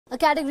A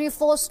Category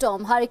 4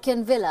 storm,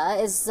 Hurricane Willa,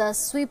 is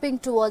sweeping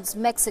towards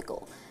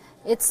Mexico.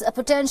 It's a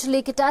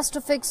potentially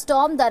catastrophic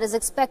storm that is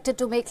expected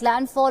to make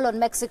landfall on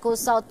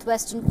Mexico's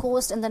southwestern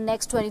coast in the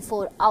next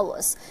 24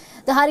 hours.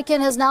 The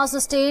hurricane has now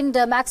sustained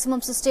maximum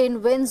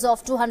sustained winds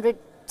of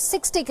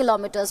 260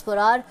 kilometers per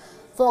hour.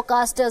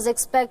 Forecasters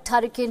expect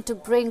hurricane to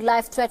bring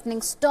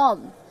life-threatening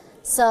storm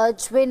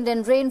surge, wind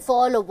and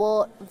rainfall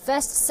over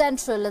west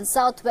central and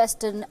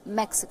southwestern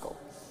Mexico.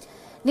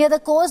 Near the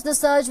coast, the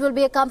surge will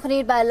be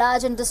accompanied by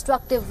large and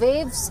destructive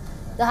waves.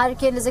 The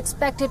hurricane is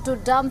expected to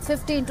dump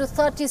 15 to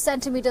 30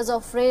 centimeters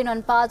of rain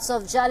on parts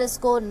of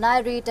Jalisco,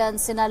 Nayarit and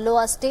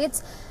Sinaloa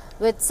states,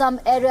 with some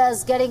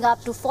areas getting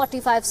up to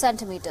 45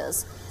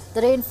 centimeters.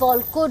 The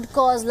rainfall could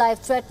cause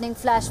life-threatening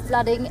flash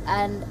flooding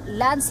and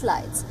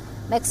landslides.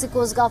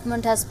 Mexico's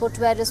government has put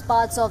various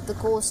parts of the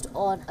coast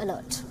on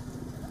alert.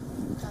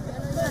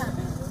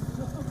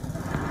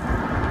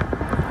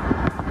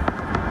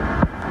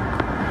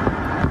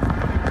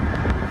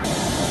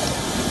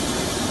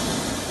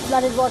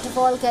 Flooded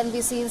waterfall can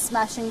be seen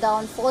smashing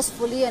down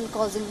forcefully and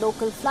causing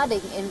local flooding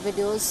in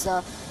videos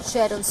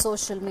shared on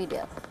social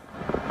media.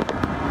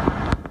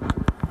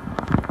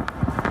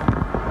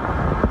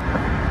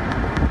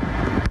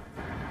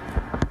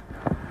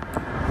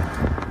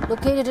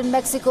 Located in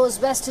Mexico's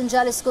western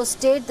Jalisco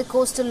state, the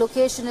coastal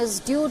location is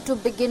due to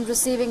begin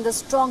receiving the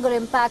stronger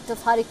impact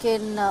of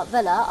Hurricane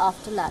Willa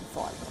after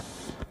landfall.